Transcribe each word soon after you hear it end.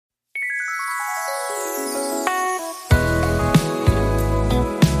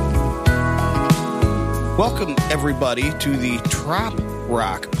Welcome, everybody, to the Trop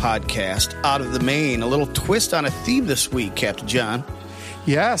Rock podcast out of the Maine. A little twist on a theme this week, Captain John.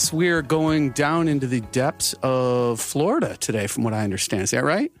 Yes, we're going down into the depths of Florida today, from what I understand. Is that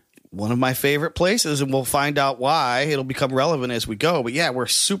right? One of my favorite places, and we'll find out why. It'll become relevant as we go. But yeah, we're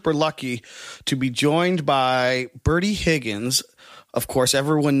super lucky to be joined by Bertie Higgins. Of course,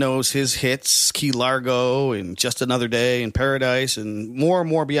 everyone knows his hits, Key Largo and Just Another Day in Paradise and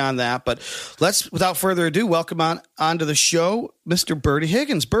more beyond that. But let's, without further ado, welcome onto the show, Mr. Bertie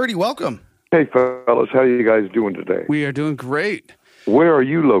Higgins. Bertie, welcome. Hey, fellas. How are you guys doing today? We are doing great. Where are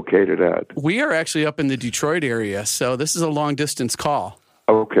you located at? We are actually up in the Detroit area, so this is a long-distance call.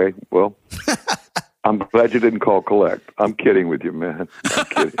 Okay, well, I'm glad you didn't call collect. I'm kidding with you, man. I'm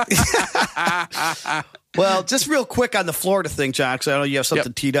kidding. Well, just real quick on the Florida thing, John, because I know you have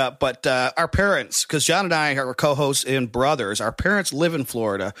something teed up, but our parents, because John and I are co-hosts and brothers, our parents live in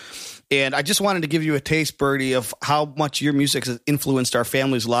Florida, and I just wanted to give you a taste, Bertie, of how much your music has influenced our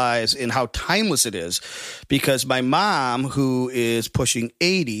family's lives and how timeless it is, because my mom, who is pushing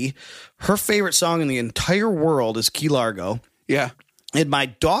 80, her favorite song in the entire world is Key Largo. Yeah. And my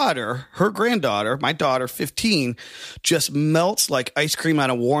daughter, her granddaughter, my daughter, 15, just melts like ice cream on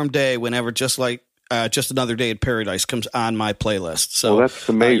a warm day whenever Just Another Day in Paradise comes on my playlist. So that's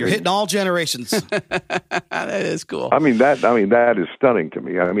amazing. You're hitting all generations. That is cool. I mean, that is stunning to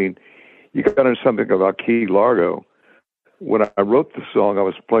me. I mean, you got to know something about Key Largo. When I wrote the song, I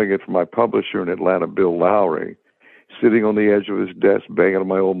was playing it for my publisher in Atlanta, Bill Lowry, sitting on the edge of his desk, banging on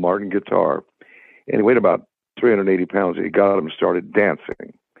my old Martin guitar. And he weighed about 380 pounds. He got him and started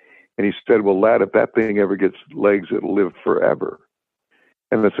dancing. And he said, well, lad, if that thing ever gets legs, it'll live forever.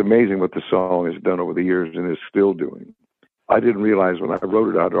 And it's amazing what the song has done over the years and is still doing. I didn't realize when I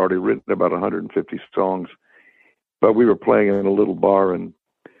wrote it, I'd already written about 150 songs. But we were playing in a little bar, and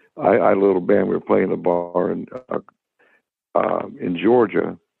I had a little band. We were playing in a bar in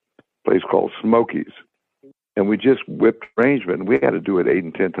Georgia, a place called Smokies. And we just whipped arrangement, and we had to do it 8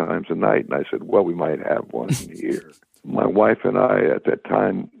 and 10 times a night. And I said, well, we might have one a year. My wife and I at that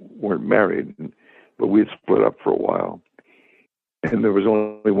time weren't married, but we had split up for a while. And there was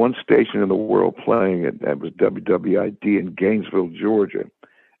only one station in the world playing it. That was WWID in Gainesville, Georgia,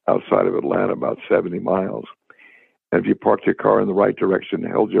 outside of Atlanta, about 70 miles. And if you parked your car in the right direction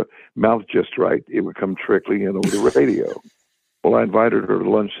and held your mouth just right, it would come trickling in over the radio. Well, I invited her to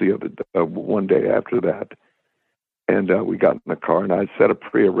lunch one day after that. And we got in the car, and I set a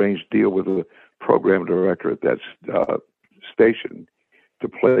prearranged deal with the program director at that station to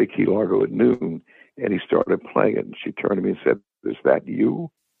play Key Largo at noon. And he started playing it, and she turned to me and said, is that you?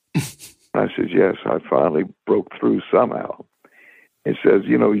 I said, yes. I finally broke through somehow. He says,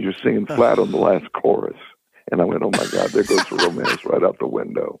 you're singing flat on the last chorus. And I went, oh, my God, there goes the romance right out the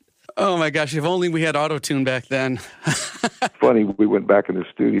window. Oh, my gosh, if only we had auto-tune back then. Funny, we went back in the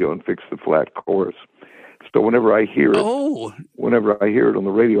studio and fixed the flat chorus. So whenever I hear it on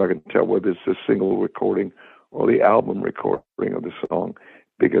the radio, I can tell whether it's a single recording or the album recording of the song,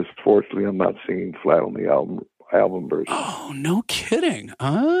 because fortunately I'm not singing flat on the album version. Oh, no kidding.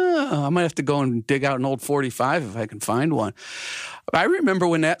 I might have to go and dig out an old 45 if I can find one. I remember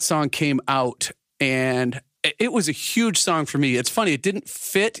when that song came out, and it was a huge song for me. It's funny, it didn't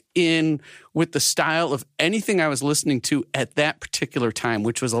fit in with the style of anything I was listening to at that particular time,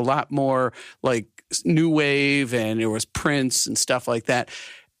 which was a lot more like new wave, and there was Prince and stuff like that.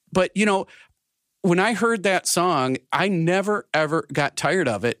 But, when I heard that song, I never, ever got tired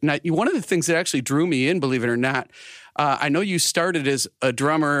of it. And one of the things that actually drew me in, believe it or not, I know you started as a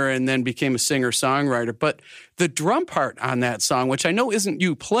drummer and then became a singer-songwriter, but the drum part on that song, which I know isn't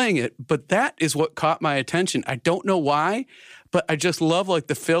you playing it, but that is what caught my attention. I don't know why, but I just love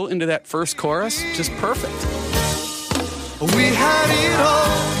the fill into that first chorus. Just perfect. We had it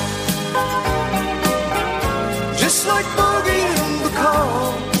all, just like Boogie in the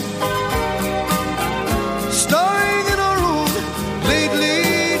car. Starring in our own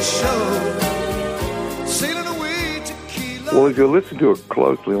late show, sailing away to Key Largo. Well, if you listen to it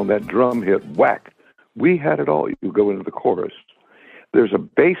closely on that drum hit, whack, we had it all. You go into the chorus. There's a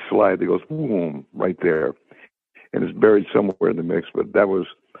bass slide that goes boom right there, and it's buried somewhere in the mix. But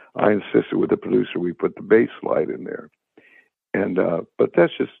I insisted with the producer we put the bass slide in there. And but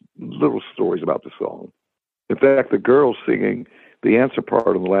that's just little stories about the song. In fact, the girl singing the answer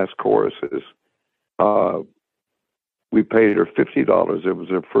part on the last chorus is, we paid her $50. It was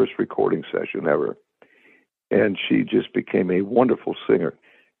her first recording session ever. And she just became a wonderful singer.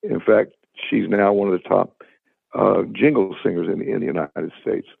 In fact, she's now one of the top jingle singers in the United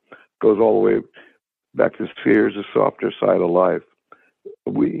States. Goes all the way back to Sears, The Softer Side of Life,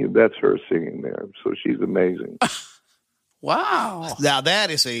 That's her singing there. So she's amazing. Wow. Now that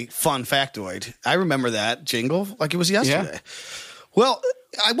is a fun factoid. I remember that jingle like it was yesterday. Yeah. Well,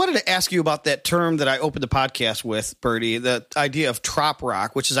 I wanted to ask you about that term that I opened the podcast with, Bertie, the idea of trop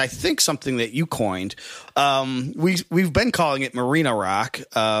rock, which is, I think, something that you coined. We've been calling it marina rock,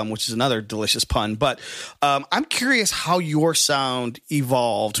 which is another delicious pun. But I'm curious how your sound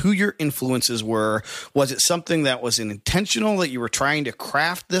evolved, who your influences were. Was it something that was intentional, that you were trying to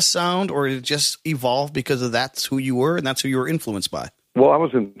craft this sound, or did it just evolve because of that's who you were and that's who you were influenced by? Well, I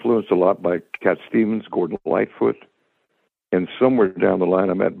was influenced a lot by Cat Stevens, Gordon Lightfoot. And somewhere down the line,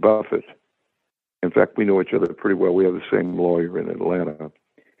 I met Buffett. In fact, we know each other pretty well. We have the same lawyer in Atlanta.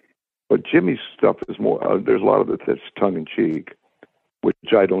 But Jimmy's stuff is more, there's a lot of it that's tongue-in-cheek, which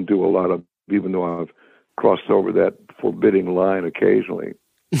I don't do a lot of, even though I've crossed over that forbidding line occasionally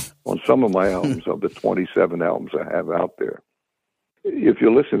on some of my albums, of the 27 albums I have out there. If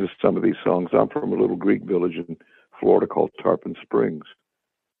you listen to some of these songs, I'm from a little Greek village in Florida called Tarpon Springs.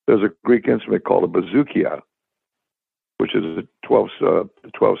 There's a Greek instrument called a bouzoukia, which is a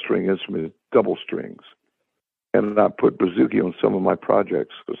 12-string instrument, double strings. And I put bouzouki on some of my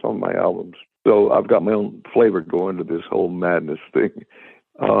projects, some of my albums. So I've got my own flavor going to this whole madness thing.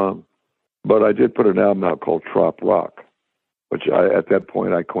 But I did put an album out called Trop Rock, which at that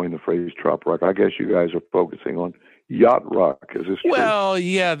point I coined the phrase Trop Rock. I guess you guys are focusing on yacht rock. Is this true? Well,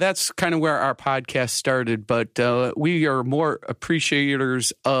 yeah, that's kind of where our podcast started. But we are more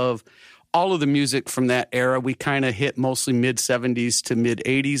appreciators of all of the music from that era. We kind of hit mostly mid-70s to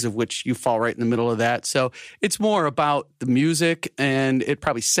mid-80s, of which you fall right in the middle of that. So it's more about the music, and it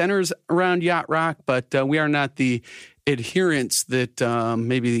probably centers around yacht rock, but we are not the adherents that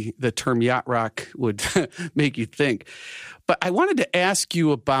maybe the term yacht rock would make you think. But I wanted to ask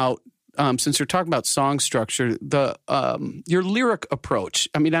you about, since you're talking about song structure, your lyric approach.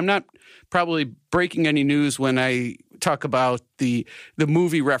 I mean, I'm not probably breaking any news when I talk about the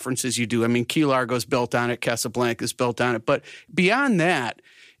movie references you do. I mean, Key Largo's built on it, Casablanca's built on it, but beyond that,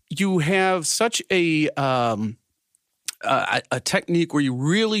 you have such a technique where you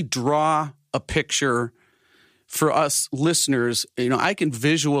really draw a picture for us listeners. You know, I can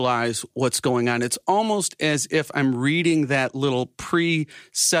visualize what's going on. It's almost as if I'm reading that little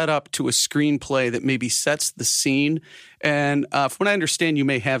pre-setup to a screenplay that maybe sets the scene. And from what I understand, you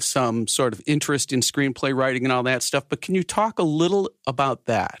may have some sort of interest in screenplay writing and all that stuff, but can you talk a little about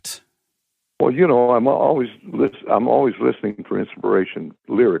that? Well, you know, I'm always listening for inspiration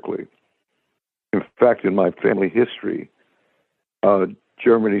lyrically. In fact, in my family history,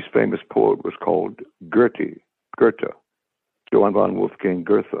 Germany's famous poet was called Goethe, Johann von Wolfgang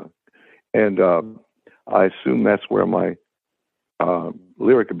Goethe. And I assume that's where my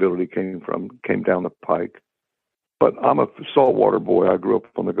lyric ability came down the pike. But I'm a saltwater boy. I grew up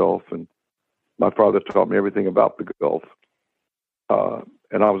on the Gulf, and my father taught me everything about the Gulf.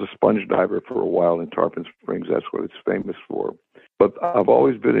 And I was a sponge diver for a while in Tarpon Springs. That's what it's famous for. But I've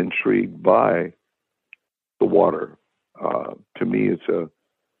always been intrigued by the water. To me, it's a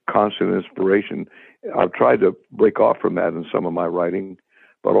constant inspiration. I've tried to break off from that in some of my writing,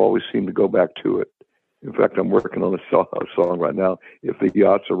 but always seem to go back to it. In fact, I'm working on a song right now, If the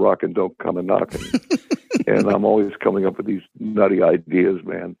Yachts Are Rocking, Don't Come a Knocking. And I'm always coming up with these nutty ideas,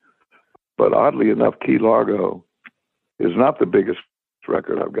 man. But oddly enough, Key Largo is not the biggest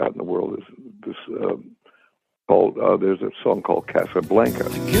record I've got in the world. There's a song called Casablanca.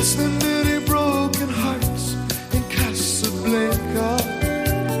 I guess the many broken hearts in Casablanca.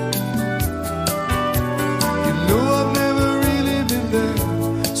 I've never really been there,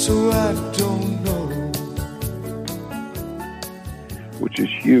 so I don't know. Which is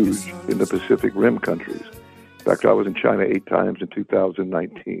huge in the Pacific Rim countries. In fact, I was in China 8 times in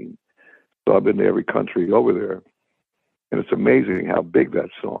 2019. So I've been to every country over there. And it's amazing how big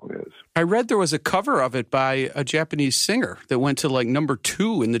that song is. I read there was a cover of it by a Japanese singer that went to like number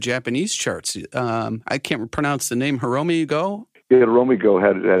 2 in the Japanese charts. I can't pronounce the name. Hiromi Go? Yeah, Hiromi Go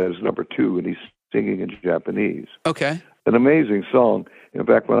had it as number 2, and he's singing in Japanese. Okay. An amazing song. In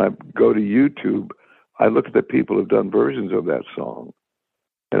fact, when I go to YouTube, I look at the people who've done versions of that song.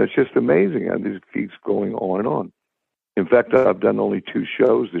 And it's just amazing. And it keeps going on and on. In fact, I've done only 2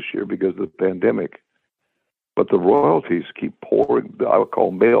 shows this year because of the pandemic. But the royalties keep pouring. I would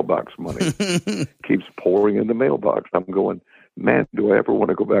call mailbox money. Keeps pouring in the mailbox. I'm going, man, do I ever want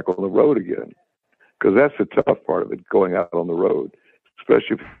to go back on the road again? Because that's the tough part of it, going out on the road.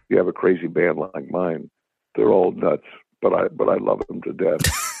 Especially if you have a crazy band like mine. They're all nuts, but I love them to death.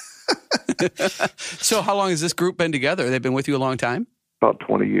 So how long has this group been together? They've been with you a long time? About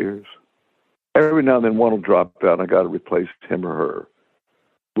 20 years. Every now and then one will drop out, and I got to replace him or her.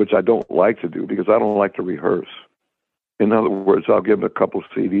 which I don't like to do because I don't like to rehearse. In other words, I'll give them a couple of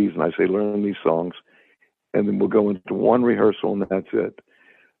CDs and I say, learn these songs, and then we'll go into one rehearsal and that's it.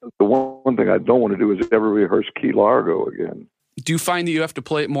 The one thing I don't want to do is ever rehearse Key Largo again. Do you find that you have to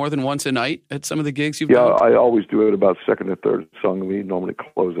play it more than once a night at some of the gigs you've done? Yeah, I always do it about second or third song. We normally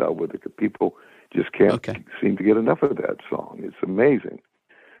close out with it because people just can't seem to get enough of that song. It's amazing.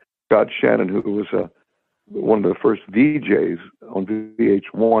 Scott Shannon, who was one of the first DJs on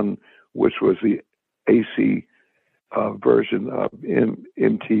VH1, which was the AC version of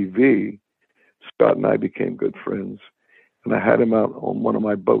MTV, Scott and I became good friends. And I had him out on one of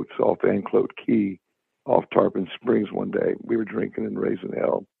my boats off Anclote Key, off Tarpon Springs one day. We were drinking and raising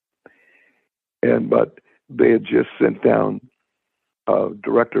hell. But they had just sent down a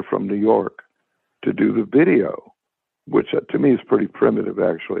director from New York to do the video, which to me is pretty primitive,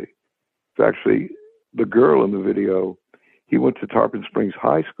 actually. It's actually the girl in the video. He went to Tarpon Springs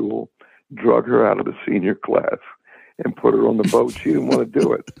High School, drug her out of the senior class, and put her on the boat. She didn't want to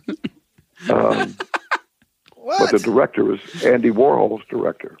do it. But the director was Andy Warhol's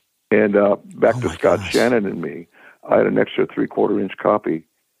director. And back to Scott Shannon and me, I had an extra 3/4-inch copy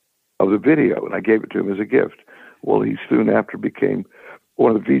of the video, and I gave it to him as a gift. Well, he soon after became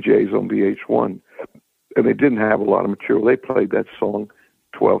one of the VJs on VH1, and they didn't have a lot of material. They played that song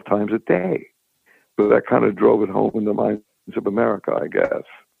 12 times a day. So that kind of drove it home in the minds of America, I guess.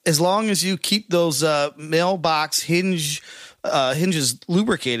 As long as you keep those mailbox hinges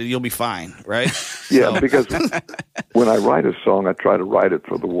lubricated, you'll be fine, right? Yeah, because when I write a song, I try to write it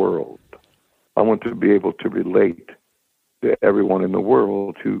for the world. I want to be able to relate to everyone in the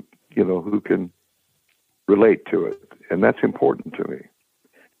world who can relate to it, and that's important to me.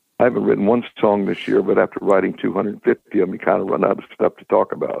 I haven't written one song this year, but after writing 250 of them, you kind of run out of stuff to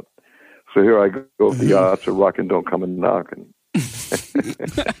talk about. So here I go with the odds of rockin' don't come and knockin'.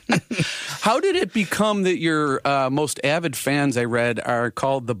 How did it become that your most avid fans, I read, are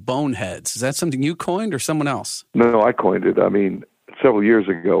called the Boneheads? Is that something you coined or someone else? No, I coined it. I mean, several years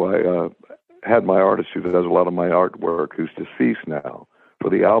ago, I had my artist who does a lot of my artwork, who's deceased now, for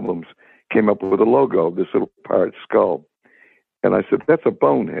the albums, came up with a logo of this little pirate skull. And I said, that's a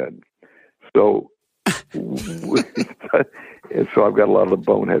bonehead. So, and so I've got a lot of the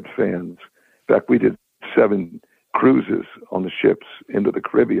Bonehead fans. In fact, we did 7 cruises on the ships into the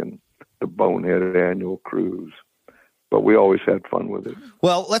Caribbean, the Bonehead annual cruise. But we always had fun with it.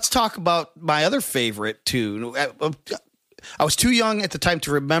 Well, let's talk about my other favorite tune. I was too young at the time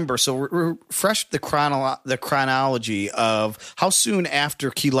to remember, so refresh the chronology of how soon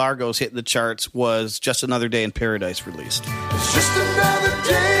after Key Largo's hit the charts was Just Another Day in Paradise released. It's just another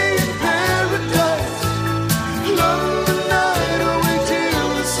day in paradise. Love the night away till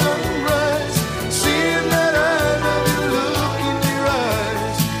the sunrise. Seeing that I love you, look in your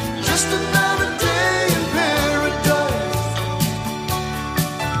eyes. Just another day in paradise.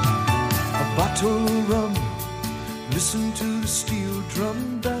 A bottle of rum. Listen to the steel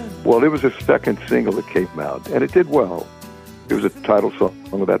drum band. Well, it was a second single that came out, and it did well. It was a title song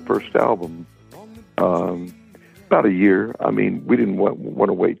of that first album. About a year. I mean, we didn't want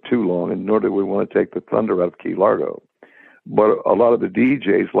to wait too long, and nor did we want to take the thunder out of Key Largo. But a lot of the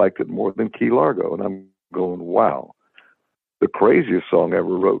DJs liked it more than Key Largo, and I'm going, wow. The craziest song I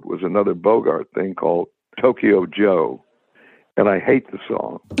ever wrote was another Bogart thing called Tokyo Joe, and I hate the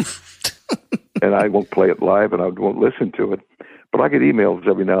song. And I won't play it live, and I won't listen to it. But I get emails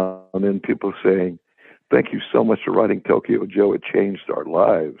every now and then, people saying, thank you so much for writing Tokyo Joe. It changed our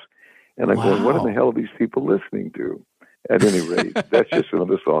lives. And I'm going, what in the hell are these people listening to? At any rate, that's just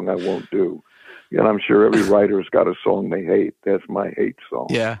another song I won't do. And I'm sure every writer's got a song they hate. That's my hate song.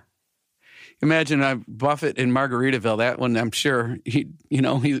 Yeah. Imagine Buffett in Margaritaville. That one, I'm sure, he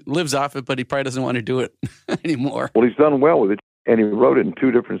lives off it, but he probably doesn't want to do it anymore. Well, he's done well with it. And he wrote it in 2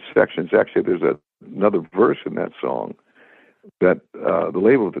 different sections. Actually, there's another verse in that song that the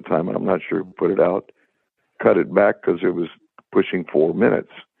label at the time, and I'm not sure who put it out, cut it back because it was pushing 4 minutes.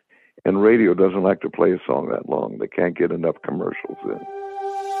 And radio doesn't like to play a song that long. They can't get enough commercials in.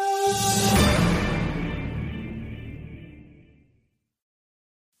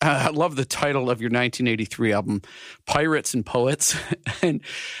 I love the title of your 1983 album, Pirates and Poets. And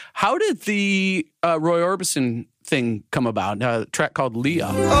how did the Roy Orbison thing come about? A track called Leah.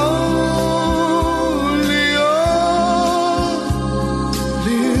 Oh, Leah,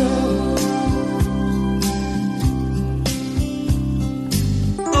 Leah.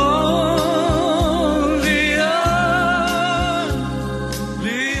 Oh, Leah,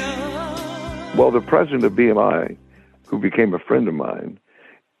 Leah. Well, the president of BMI, who became a friend of mine,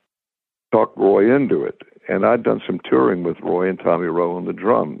 talked Roy into it. And I'd done some touring with Roy and Tommy Rowe on the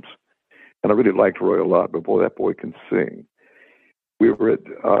drums. And I really liked Roy a lot, but boy, that boy can sing. We were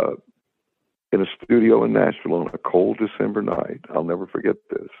in a studio in Nashville on a cold December night. I'll never forget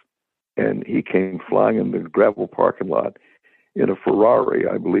this. And he came flying in the gravel parking lot in a Ferrari,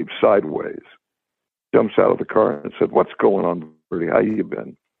 I believe, sideways. Jumps out of the car and said, "What's going on, Bertie? How you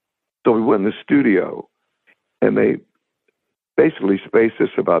been?" So we went in the studio, and they basically spaced us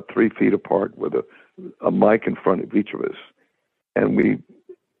about 3 feet apart with a mic in front of each of us. And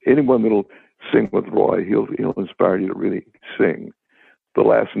anyone that'll sing with Roy, he'll inspire you to really sing. The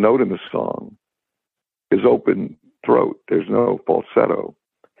last note in the song is open throat. There's no falsetto.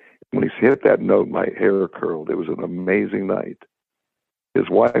 When he hit that note, my hair curled. It was an amazing night. His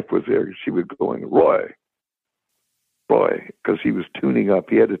wife was there. She was going, Roy, because he was tuning up.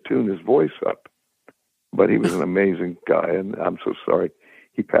 He had to tune his voice up. But he was an amazing guy, and I'm so sorry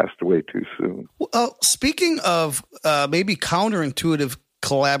he passed away too soon. Well, speaking of maybe counterintuitive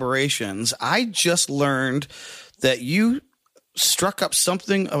collaborations, I just learned that you struck up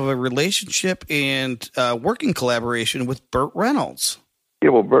something of a relationship and working collaboration with Burt Reynolds. Yeah,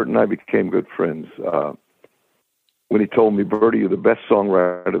 well, Burt and I became good friends. When he told me, Bertie, you're the best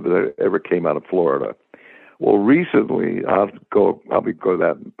songwriter that ever came out of Florida. Well, recently, I'll be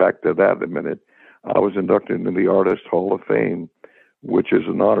back to that in a minute. I was inducted into the Artist Hall of Fame, which is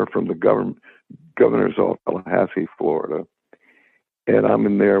an honor from the governor's office, Tallahassee, Florida. And I'm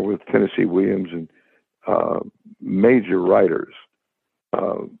in there with Tennessee Williams and major writers.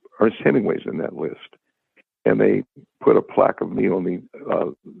 Ernest Hemingway's in that list. And they put a plaque of me on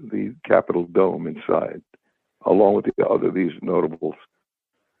the Capitol Dome inside, along with these notables.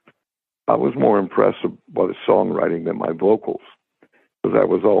 I was more impressed by the songwriting than my vocals, because that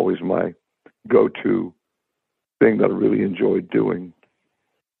was always my go-to thing that I really enjoyed doing.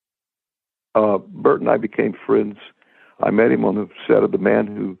 Burt and I became friends. I met him on the set of The Man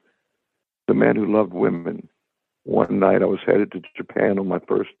Who Loved Women. One night I was headed to Japan on my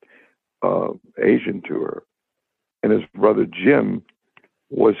first Asian tour, and his brother Jim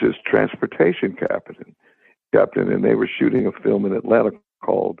was his transportation captain, and they were shooting a film in Atlanta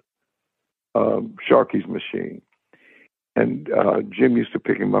called Sharky's Machine. And Jim used to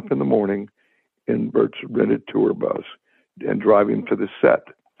pick him up in the morning in Burt's rented tour bus and drive him to the set.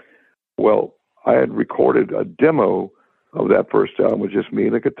 Well, I had recorded a demo of that first album with just me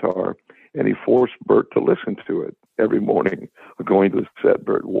and a guitar, and he forced Burt to listen to it every morning. Going to the set,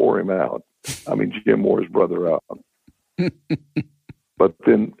 Burt wore him out. I mean, Jim wore his brother out. But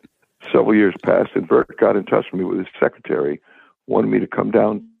then several years passed, and Burt got in touch with me with his secretary, wanted me to come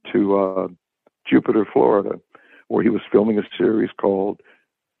down to Jupiter, Florida, where he was filming a series called,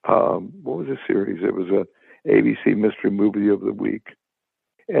 what was the series? It was a ABC Mystery Movie of the Week.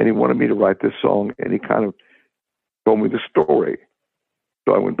 And he wanted me to write this song, and he kind of told me the story.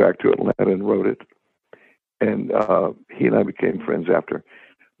 So I went back to Atlanta and wrote it. And he and I became friends after.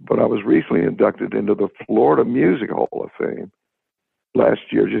 But I was recently inducted into the Florida Music Hall of Fame last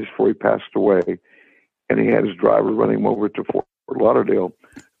year, just before he passed away. And he had his driver running him over to Fort Lauderdale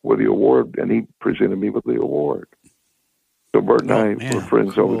with the award, and he presented me with the award. So Burt and I were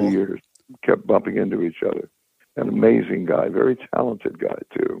friends over the years, kept bumping into each other. An amazing guy, very talented guy,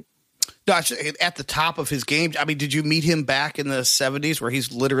 too. Gosh, at the top of his game. I mean, did you meet him back in the 70s where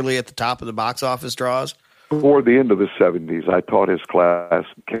he's literally at the top of the box office draws? Toward the end of the 70s, I taught his class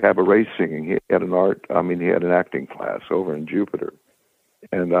cabaret singing. He had an acting class over in Jupiter.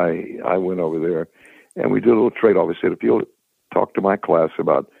 And I went over there, and we did a little trade-off. I said, if you'll talk to my class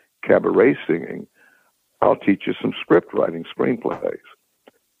about cabaret singing, I'll teach you some script writing, screenplays,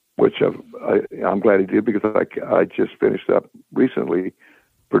 which I'm glad he did, because I just finished up recently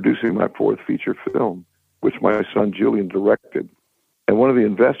producing my 4th feature film, which my son Julian directed. And one of the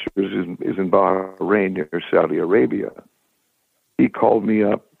investors is in Bahrain, near Saudi Arabia. He called me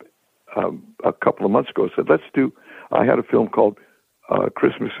up a couple of months ago and said, I had a film called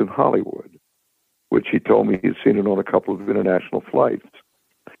Christmas in Hollywood, which he told me he'd seen it on a couple of international flights.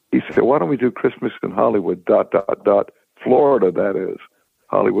 He said, why don't we do Christmas in Hollywood, ... Florida, that is.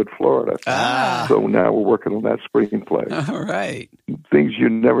 Hollywood, Florida. So now we're working on that screenplay. All right. Things you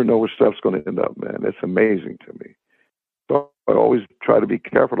never know where stuff's going to end up, man. It's amazing to me. So I always try to be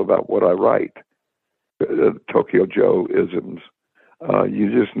careful about what I write. Tokyo Joe isms.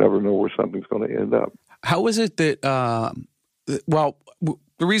 You just never know where something's going to end up. How is it that,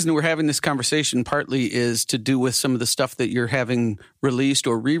 the reason we're having this conversation partly is to do with some of the stuff that you're having released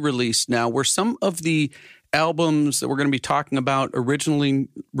or re-released now. Were some of the albums that we're going to be talking about originally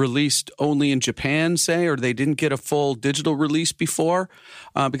released only in Japan, say, or they didn't get a full digital release before?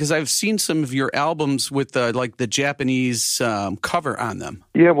 Because I've seen some of your albums with like the Japanese cover on them.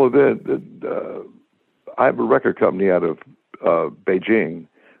 Yeah, well, I have a record company out of Beijing,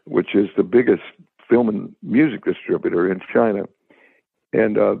 which is the biggest film and music distributor in China.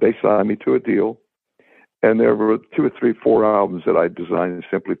 And they signed me to a deal. And there were 2 or 3, 4 albums that I designed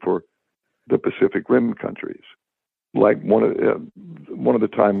simply for the Pacific Rim countries. Like one of the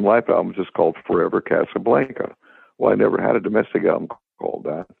Time Life albums is called Forever Casablanca. Well, I never had a domestic album called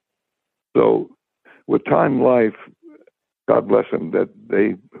that. So with Time Life, God bless them, that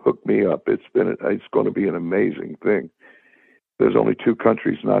they hooked me up. It's going to be an amazing thing. There's only 2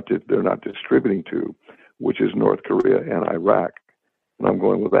 countries they're not distributing to, which is North Korea and Iraq. And I'm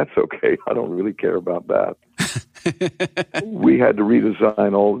going, well, that's okay. I don't really care about that. We had to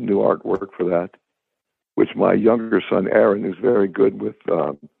redesign all new artwork for that, which my younger son, Aaron, who's very good with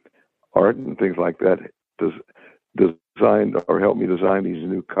art and things like that, designed or helped me design these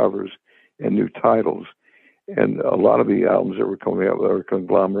new covers and new titles. And a lot of the albums that were coming out are a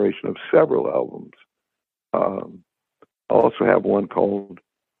conglomeration of several albums. I also have one called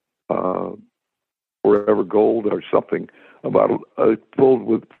Forever Gold or something about filled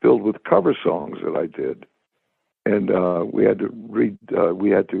with cover songs that I did, and we had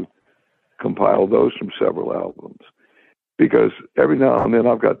to compile those from several albums, because every now and then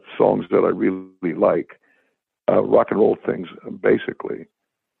I've got songs that I really like, rock and roll things, basically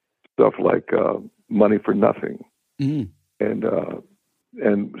stuff like Money for Nothing, and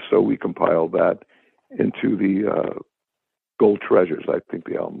so we compiled that into the Gold Treasures, I think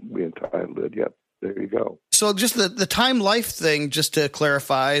the album we entitled it. Yep. There you go. So just the Time Life thing, just to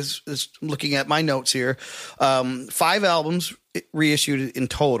clarify, is looking at my notes here, 5 albums reissued in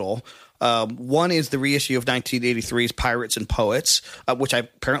total. One is the reissue of 1983's Pirates and Poets, which I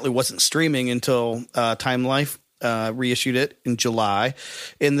apparently wasn't streaming until Time Life reissued it in July.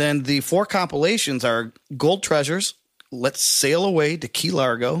 And then the 4 compilations are Gold Treasures, Let's Sail Away to Key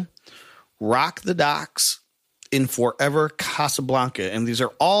Largo, Rock the Docks, in Forever Casablanca. And these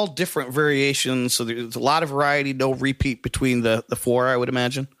are all different variations, so there's a lot of variety, no repeat between the 4, I would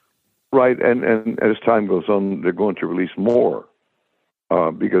imagine. Right, and as time goes on, they're going to release more,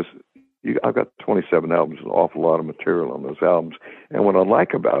 because I've got 27 albums, an awful lot of material on those albums. And what I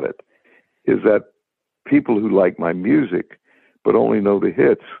like about it is that people who like my music but only know the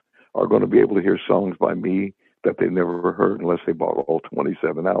hits are going to be able to hear songs by me that they never heard unless they bought all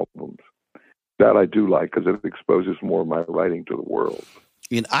 27 albums. That I do like, because it exposes more of my writing to the world.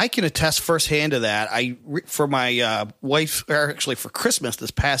 And I can attest firsthand to that. For my wife, or actually for Christmas this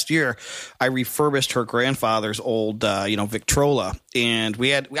past year, I refurbished her grandfather's old, Victrola, and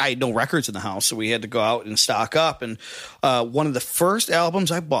I had no records in the house, so we had to go out and stock up. And one of the first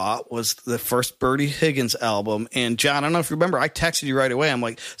albums I bought was the first Bertie Higgins album. And John, I don't know if you remember, I texted you right away. I'm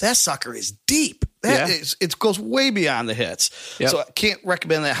like, that sucker is deep. It goes way beyond the hits. Yep. So I can't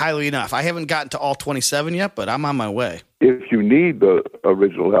recommend that highly enough. I haven't gotten to all 27 yet, but I'm on my way. If you need the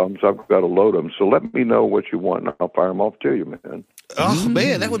original albums, I've got to load them. So let me know what you want, and I'll fire them off to you, man. Oh,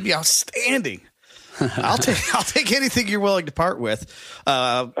 man, that would be outstanding. I'll take anything you're willing to part with.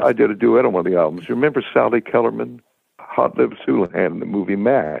 I did a duet on one of the albums. You remember Sally Kellerman, Hot Lips Houlihan in the movie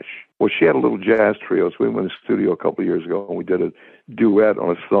MASH? Well, she had a little jazz trio, so we went to the studio a couple of years ago, and we did a duet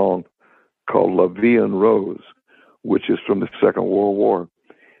on a song called La Vie en Rose, which is from the Second World War.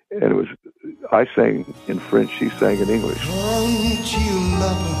 And I sang in French, she sang in English.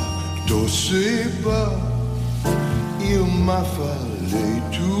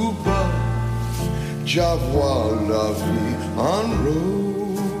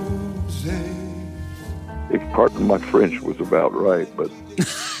 Pardon my French was about right, but...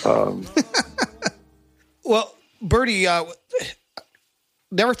 Well, Bertie...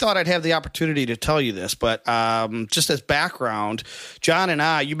 never thought I'd have the opportunity to tell you this, but just as background, John and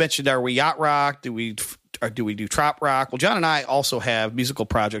I, you mentioned, are we yacht rock? Do we do trop rock? Well, John and I also have musical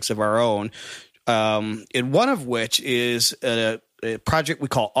projects of our own, and one of which is a project we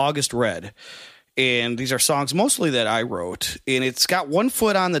call August Red. And these are songs mostly that I wrote, and it's got one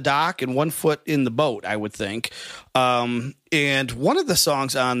foot on the dock and one foot in the boat, I would think. And one of the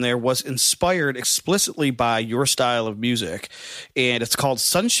songs on there was inspired explicitly by your style of music, and it's called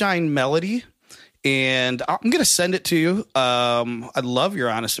Sunshine Melody. And I'm going to send it to you. I'd love your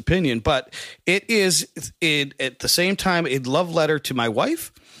honest opinion, but it is at the same time a love letter to my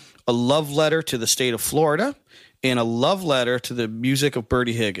wife, a love letter to the state of Florida, and a love letter to the music of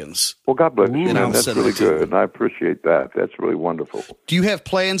Bertie Higgins. Well, God bless you, And I'll man. That's send really it to you. good, and I appreciate that. That's really wonderful. Do you have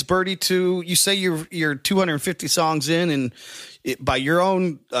plans, Bertie, you say you're 250 songs in, and by your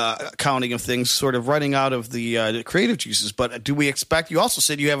own counting of things, sort of running out of the creative juices, but do we expect, you also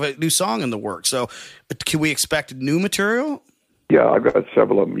said you have a new song in the works, so can we expect new material? Yeah, I've got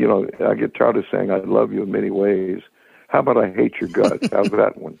several of them. You know, I get tired of saying I love you in many ways. How about I hate your guts? How's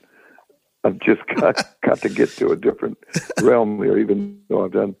that one? I've just got to get to a different realm here, even though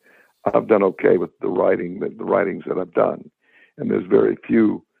I've done okay with the writings that I've done. And there's very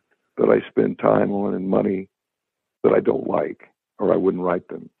few that I spend time on and money that I don't like, or I wouldn't write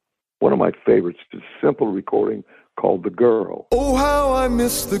them. One of my favorites is a simple recording called The Girl. Oh, how I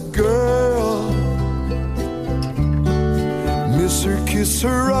miss the girl. Miss her kiss,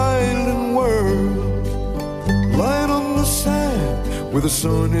 her island world. Lying on the sand with the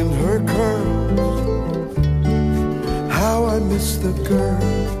sun in her curls. How I miss the girl.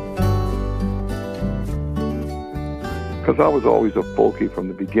 Because I was always a folkie from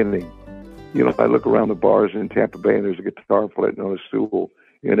the beginning. You know, I look around the bars in Tampa Bay and there's a guitar player on a stool,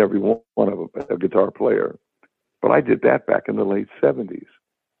 and every one of them a guitar player. But I did that back in the late 70s.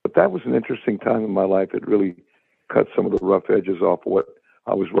 But that was an interesting time in my life. It really cut some of the rough edges off what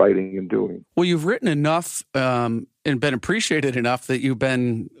I was writing and doing. Well, you've written enough and been appreciated enough that you've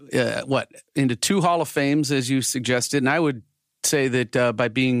been, into 2 Hall of Fames, as you suggested. And I would say that by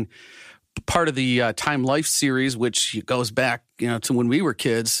being part of the Time Life series, which goes back, to when we were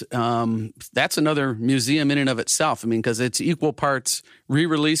kids, that's another museum in and of itself. I mean, because it's equal parts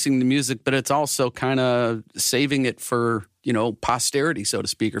re-releasing the music, but it's also kind of saving it for, posterity, so to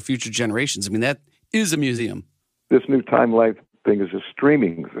speak, or future generations. I mean, that is a museum. This new Time Life thing is a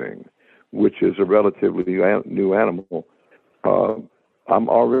streaming thing, which is a relatively new animal. I'm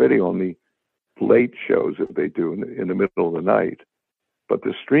already on the late shows that they do in the middle of the night. But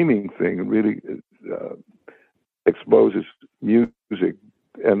the streaming thing really exposes music.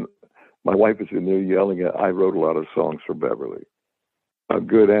 And my wife is in there yelling at, I wrote a lot of songs for Beverly,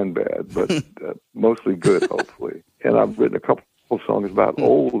 good and bad, but mostly good, hopefully. And I've written a couple of songs about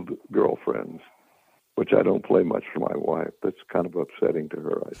old girlfriends, which I don't play much for my wife. That's kind of upsetting to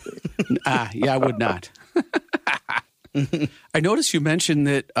her, I think. Yeah, I would not. I noticed you mentioned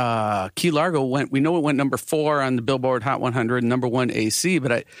that Key Largo went number 4 on the Billboard Hot 100, number 1 AC,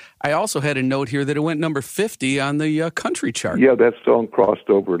 but I also had a note here that it went number 50 on the country chart. Yeah, that song crossed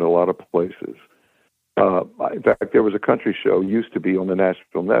over in a lot of places. In fact, there was a country show, used to be on the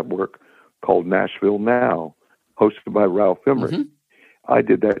Nashville Network, called Nashville Now, hosted by Ralph Emery. Mm-hmm. I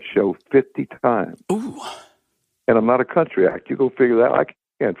did that show 50 times. Ooh. And I'm not a country act. You go figure that out. I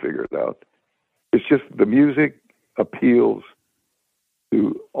can't figure it out. It's just the music appeals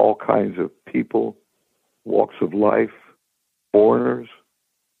to all kinds of people, walks of life, foreigners,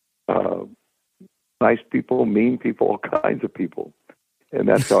 nice people, mean people, all kinds of people. And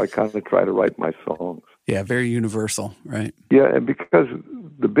that's how I kind of try to write my songs. Yeah, very universal, right? Yeah, and because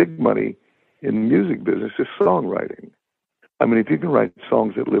the big money in the music business is songwriting. I mean, if you can write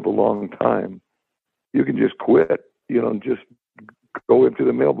songs that live a long time, you can just quit, and just go into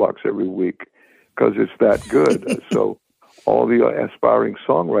the mailbox every week because it's that good. So all the aspiring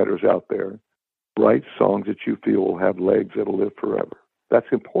songwriters out there, write songs that you feel will have legs that'll live forever. That's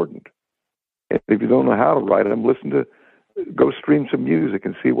important. And if you don't know how to write them, go stream some music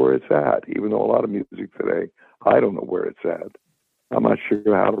and see where it's at. Even though a lot of music today, I don't know where it's at. I'm not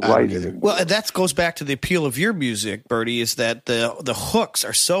sure how to write it. Well, and that goes back to the appeal of your music, Bertie, is that the hooks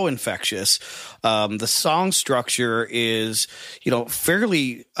are so infectious. The song structure is,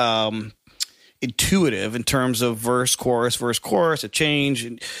 fairly intuitive in terms of verse, chorus, a change.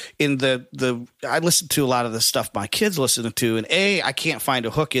 And I listen to a lot of the stuff my kids listen to, and A, I can't find a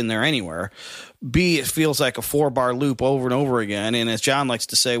hook in there anywhere. B, it feels like a 4-bar loop over and over again. And as John likes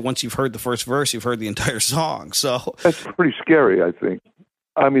to say, once you've heard the first verse, you've heard the entire song. So that's pretty scary, I think.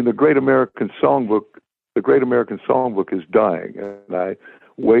 I mean, the Great American Songbook is dying, and I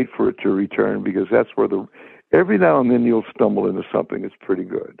wait for it to return because that's where every now and then you'll stumble into something that's pretty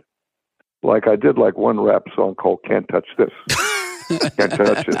good. Like I did one rap song called Can't Touch This. Can't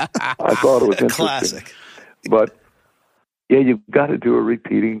Touch It. I thought it was interesting. Classic. But yeah, you've got to do a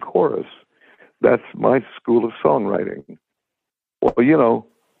repeating chorus. That's my school of songwriting. Well,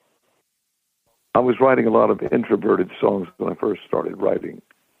 I was writing a lot of introverted songs when I first started writing.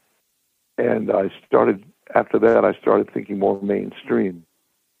 And after that, I started thinking more mainstream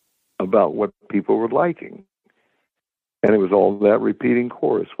about what people were liking. And it was all that repeating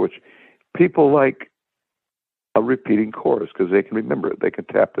chorus, which people like a repeating chorus because they can remember it. They can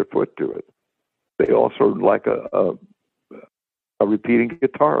tap their foot to it. They also like a repeating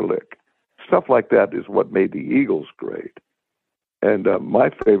guitar lick. Stuff like that is what made the Eagles great. And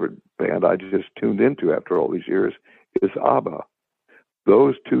my favorite band I just tuned into after all these years is ABBA.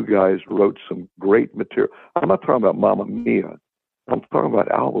 Those two guys wrote some great material. I'm not talking about Mamma Mia. I'm talking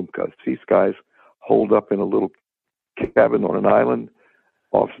about album cuts. These guys holed up in a little cabin on an island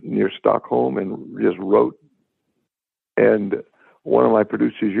off near Stockholm and just wrote. And one of my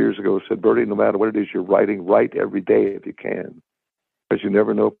producers years ago said, Bertie, no matter what it is you're writing, write every day if you can, because you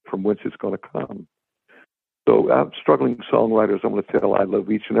never know from whence it's going to come. So struggling songwriters, I'm going to tell I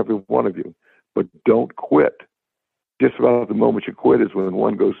love each and every one of you, but don't quit. Just about the moment you quit is when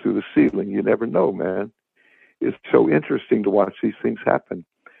one goes through the ceiling. You never know, man. It's so interesting to watch these things happen.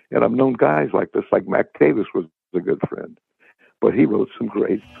 And I've known guys like this, like Mac Davis was a good friend, but he wrote some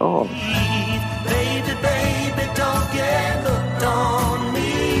great songs. Baby, baby, don't get hooked on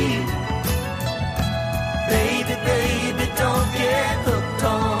me. Baby, baby, don't get hooked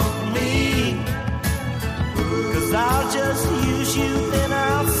on me. 'Cause I'll just use you, then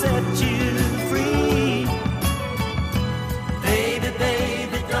I'll set you free. Baby,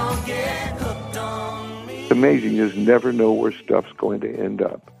 baby, don't get hooked on me. It's amazing. You just never know where stuff's going to end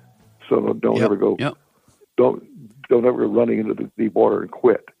up. So don't ever go. Yep. Don't ever go running into the deep water and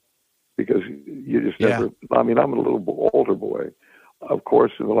quit, because you just never. I mean, I'm a little older boy. Of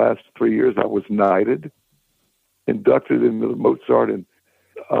course, in the last 3 years, I was knighted, inducted into the Mozart and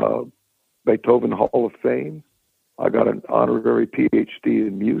Beethoven Hall of Fame. I got an honorary PhD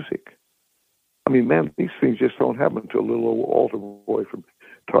in music. I mean, man, these things just don't happen to a little old altar boy from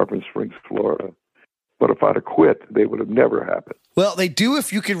Tarpon Springs, Florida. But if I'd have quit, they would have never happened. Well, they do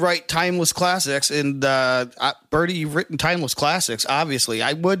if you could write timeless classics. And Bertie, you've written timeless classics, obviously.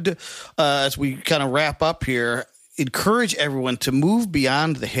 I would, as we kind of wrap up here, encourage everyone to move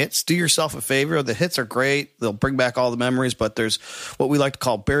beyond the hits. Do yourself a favor. The hits are great. They'll bring back all the memories, but there's what we like to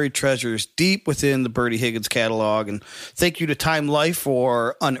call buried treasures deep within the Bertie Higgins catalog. And thank you to Time Life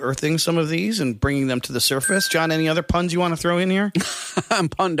for unearthing some of these and bringing them to the surface. John, any other puns you want to throw in here? I'm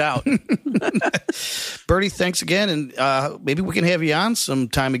punned out. Bertie, thanks again. And maybe we can have you on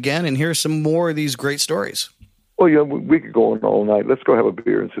sometime again and hear some more of these great stories. Well, yeah, we could go on all night. Let's go have a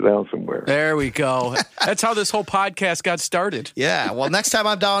beer and sit down somewhere. There we go. That's how this whole podcast got started. Yeah. Well, next time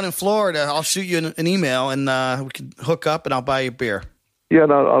I'm down in Florida, I'll shoot you an email and we can hook up and I'll buy you a beer. Yeah,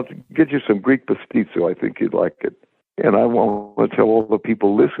 and I'll get you some Greek pastizio. I think you'd like it. And I want to tell all the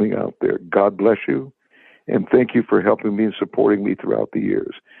people listening out there, God bless you. And thank you for helping me and supporting me throughout the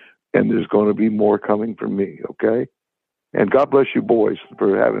years. And there's going to be more coming from me, okay? And God bless you, boys,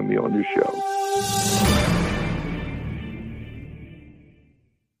 for having me on your show.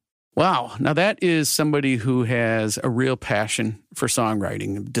 Wow. Now that is somebody who has a real passion for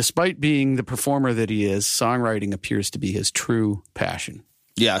songwriting. Despite being the performer that he is, songwriting appears to be his true passion.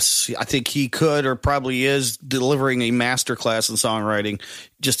 Yes, I think he could or probably is delivering a masterclass in songwriting,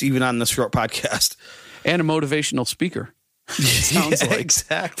 just even on this short podcast. And a motivational speaker. Sounds like.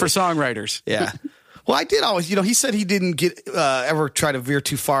 Exactly. For songwriters. Yeah. Well, I did always, he said he didn't get ever try to veer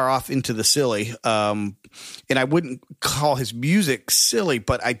too far off into the silly. And I wouldn't call his music silly,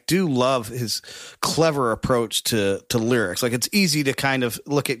 but I do love his clever approach to lyrics. Like, it's easy to kind of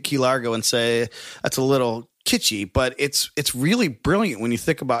look at Key Largo and say that's a little kitschy, but it's really brilliant when you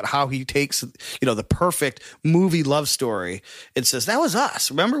think about how he takes, the perfect movie love story and says, that was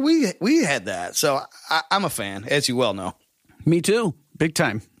us. Remember, we had that. So I'm a fan, as you well know. Me too. Big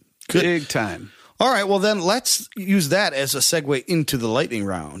time. Good. Big time. All right, well, then let's use that as a segue into the lightning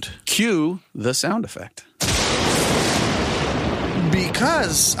round. Cue the sound effect.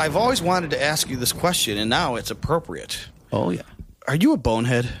 Because I've always wanted to ask you this question, and now it's appropriate. Oh, yeah. Are you a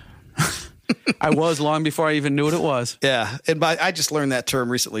bonehead? I was long before I even knew what it was. Yeah, and I just learned that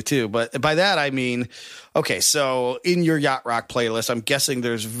term recently, too. But by that, I mean, okay, so in your Yacht Rock playlist, I'm guessing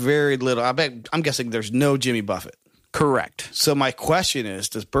there's very little. I'm guessing there's no Jimmy Buffett. Correct. So my question is,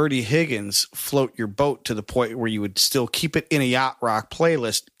 does Bertie Higgins float your boat to the point where you would still keep it in a Yacht Rock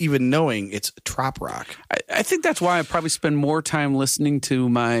playlist, even knowing it's trop rock? I think that's why I probably spend more time listening to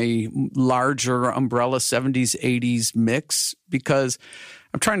my larger umbrella 70s, 80s mix, because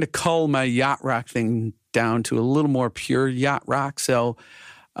I'm trying to cull my Yacht Rock thing down to a little more pure Yacht Rock. So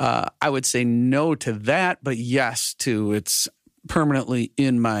I would say no to that, but yes to it's permanently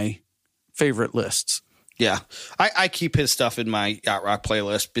in my favorite lists. Yeah, I keep his stuff in my Yacht Rock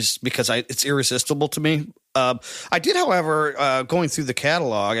playlist because it's irresistible to me. I did, however, going through the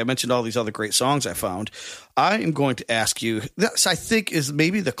catalog, I mentioned all these other great songs I found. I am going to ask you, this I think is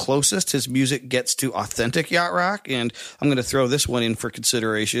maybe the closest his music gets to authentic yacht rock, and I'm going to throw this one in for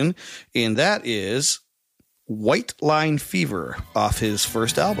consideration, and that is White Line Fever off his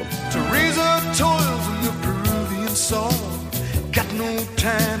first album. Teresa toils in the Peruvian soil, got no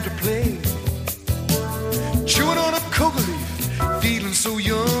time to play. Chewing on a coca leaf, feeling so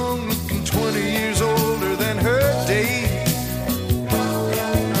young, looking 20 years older than her day.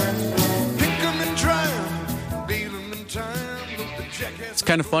 Pick 'em and try 'em, bail 'em in time, look the jackass. It's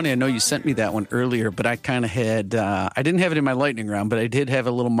kind of funny. I know you sent me that one earlier, but I kind of had, I didn't have it in my lightning round, but I did have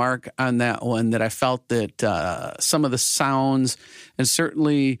a little mark on that one that I felt that some of the sounds, and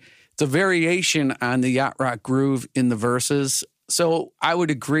certainly the variation on the yacht rock groove in the verses. So I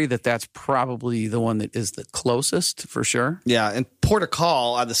would agree that that's probably the one that is the closest for sure. Yeah, and Port of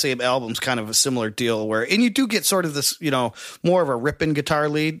Call on the same album is kind of a similar deal where, and you do get sort of this, more of a ripping guitar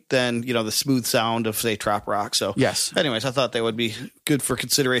lead than, the smooth sound of, say, trop rock. So, yes. Anyways, I thought they would be good for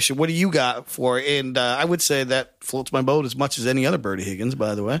consideration. What do you got for? And I would say that floats my boat as much as any other Bertie Higgins,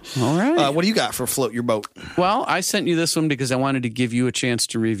 by the way. All right. What do you got for Float Your Boat? Well, I sent you this one because I wanted to give you a chance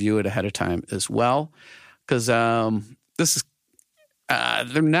to review it ahead of time as well. Because this is,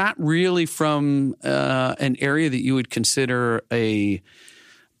 they're not really from an area that you would consider a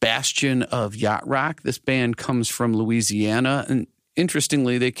bastion of yacht rock. This band comes from Louisiana, and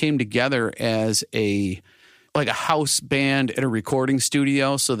interestingly, they came together as a house band at a recording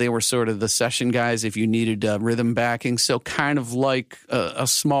studio. So they were sort of the session guys if you needed rhythm backing. So kind of like a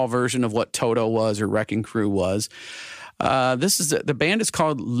small version of what Toto was or Wrecking Crew was. The band is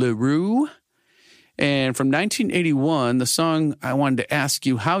called LaRue. And from 1981, the song I wanted to ask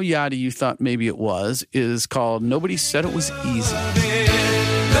you how yachty you thought maybe it was is called Nobody Said It Was Easy. Nobody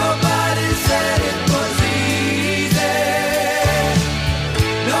said it was easy.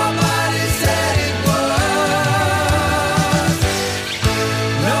 Nobody said it was.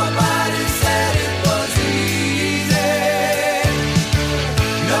 Nobody said it was easy.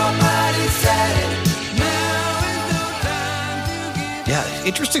 Nobody said it. Now is no time to give. Yeah,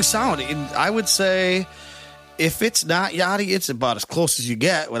 interesting sound. I would say if it's not yachty, it's about as close as you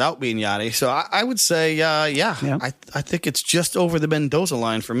get without being yachty. So I would say, yeah. I think it's just over the Mendoza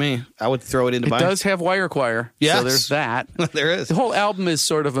line for me. I would throw it into It mine. does have wire choir. Yes. So there's that. There is. The whole album is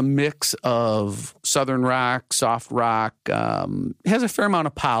sort of a mix of southern rock, soft rock. It has a fair amount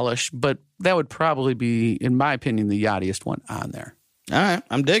of polish, but that would probably be, in my opinion, the yachtiest one on there. All right.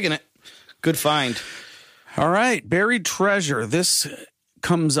 I'm digging it. Good find. All right. Buried Treasure. This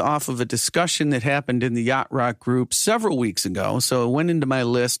comes off of a discussion that happened in the Yacht Rock group several weeks ago. So it went into my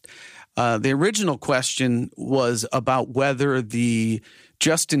list. The original question was about whether the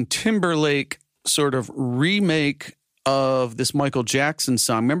Justin Timberlake sort of remake of this Michael Jackson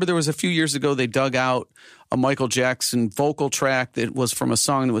song. Remember there was a few years ago they dug out a Michael Jackson vocal track that was from a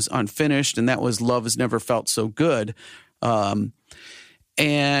song that was unfinished, and that was Love Has Never Felt So Good. And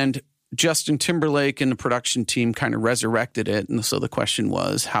Justin Timberlake and the production team kind of resurrected it. And so the question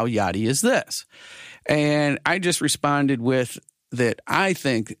was, how yachty is this? And I just responded with that I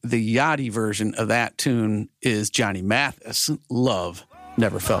think the yachty version of that tune is Johnny Mathis. Love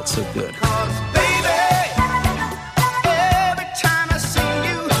Never Felt So Good.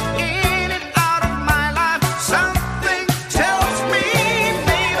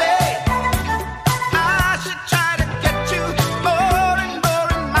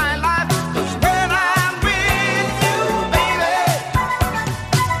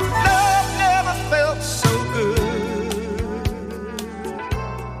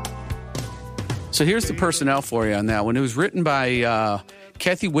 So here's the personnel for you on that one. It was written by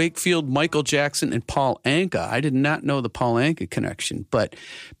Kathy Wakefield, Michael Jackson, and Paul Anka. I did not know the Paul Anka connection, but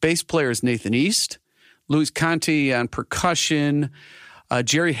bass player is Nathan East, Louis Conte on percussion,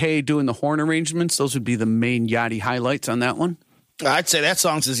 Jerry Hay doing the horn arrangements. Those would be the main yachty highlights on that one. I'd say that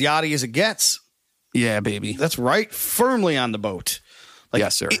song's as yachty as it gets. Yeah, baby. That's right. Firmly on the boat.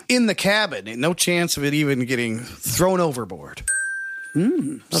 Yes, sir. In the cabin. No chance of it even getting thrown overboard.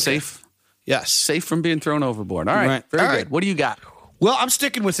 Okay. Safe. Yes. Safe from being thrown overboard. All right. Very good. What do you got? Well, I'm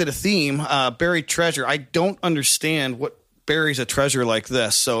sticking with it, a theme, buried treasure. I don't understand what buries a treasure like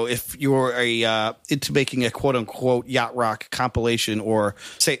this. So if you're into making a quote-unquote yacht rock compilation or,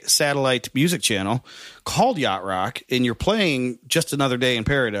 say, satellite music channel called Yacht Rock, and you're playing Just Another Day in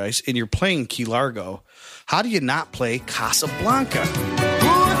Paradise, and you're playing Key Largo, how do you not play Casablanca? Ooh,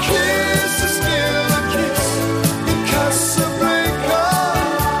 a kiss is still a kiss in Casablanca.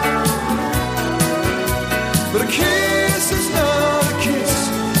 But a kiss is not a kiss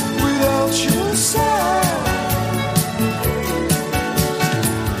without your side.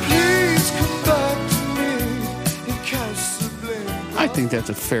 think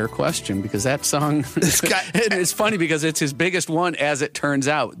that's a fair question because that song, it's funny because it's his biggest one as it turns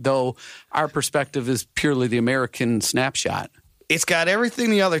out, though our perspective is purely the American snapshot. It's got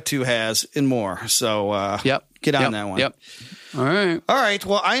everything the other two has and more. So get on that one. Yep. All right.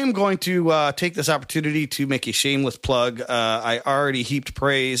 Well, I am going to take this opportunity to make a shameless plug. I already heaped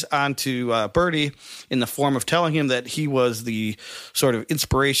praise onto Birdie in the form of telling him that he was the sort of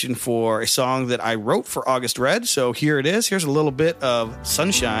inspiration for a song that I wrote for August Red. So here it is. Here's a little bit of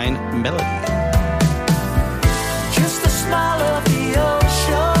Sunshine Melody. Just the smile of the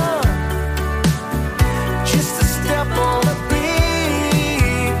ocean, just a step on the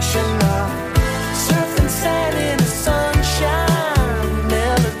beach, and surfing sand in the sunshine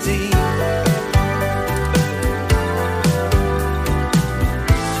melody.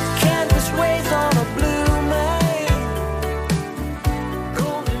 Canvas waves on a blue main,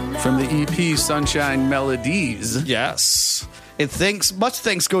 golden From the EP Sunshine Melodies. Yes. And much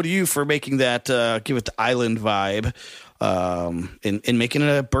thanks go to you for making that, give it the island vibe, and making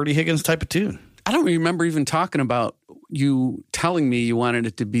it a Bertie Higgins type of tune. I don't remember even talking about you telling me you wanted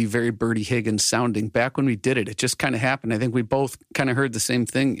it to be very Bertie Higgins sounding. Back when we did it, it just kind of happened. I think we both kind of heard the same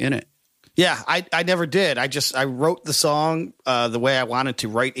thing in it. Yeah, I never did. I wrote the song the way I wanted to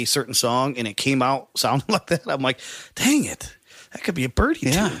write a certain song, and it came out sounding like that. I'm like, dang it, that could be a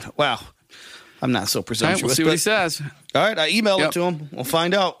Bertie tune. Wow. I'm not so All right, presumptuous. we'll see what he says. All right, I emailed it to him. We'll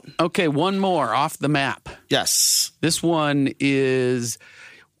find out. Okay, one more off the map. Yes. This one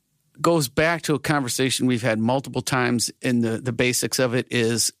goes back to a conversation we've had multiple times, and the basics of it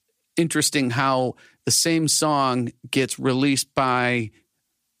is interesting how the same song gets released by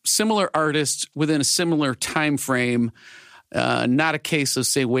similar artists within a similar time frame. Not a case of,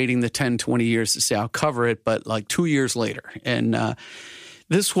 say, waiting the 10, 20 years to say I'll cover it, but like 2 years later. And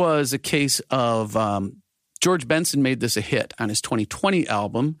this was a case of George Benson made this a hit on his 2020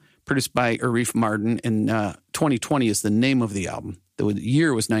 album, produced by Arif Mardin, and 2020 is the name of the album. The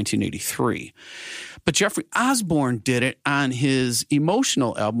year was 1983. But Jeffrey Osborne did it on his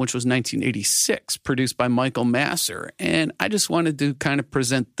Emotional album, which was 1986, produced by Michael Masser. And I just wanted to kind of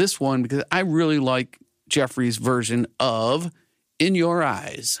present this one because I really like Jeffrey's version of In Your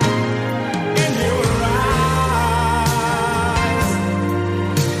Eyes. In your eyes,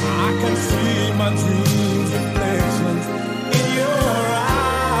 I can see my dreams reflections. In your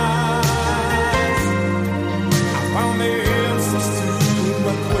eyes, I found the answers to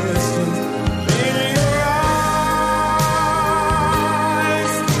my questions. In your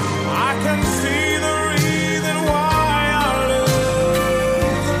eyes, I can see the reason why I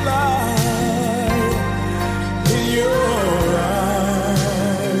love the light. In your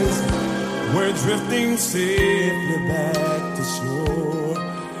eyes, we're drifting safely back to shore,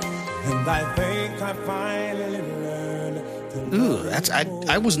 and I think I finally learned to Ooh,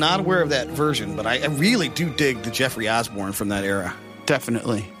 I was not aware of that version, but I really do dig the Jeffrey Osborne from that era.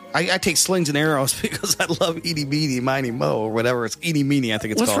 Definitely. I take slings and arrows because I love Eeny Meeny Miny Mo or whatever. It's Eeny Meeny, I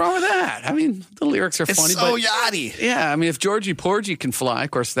think it's What's called. wrong with that? I mean, the lyrics are It's funny, so but yachty. yeah, I mean, if Georgie Porgy can fly,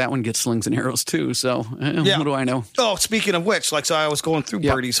 of course, that one gets slings and arrows too. So Yeah. what do I know? Oh, speaking of which, so I was going through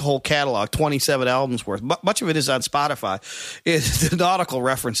Yep. Birdie's whole catalog, 27 albums worth. Much of it is on Spotify. The nautical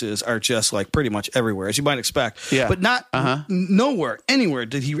references are just like pretty much everywhere, as you might expect. Yeah. But not nowhere, anywhere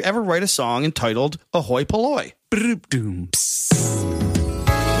did he ever write a song entitled Ahoy Polloi. Broop doom. Psst.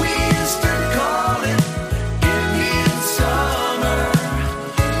 We used to call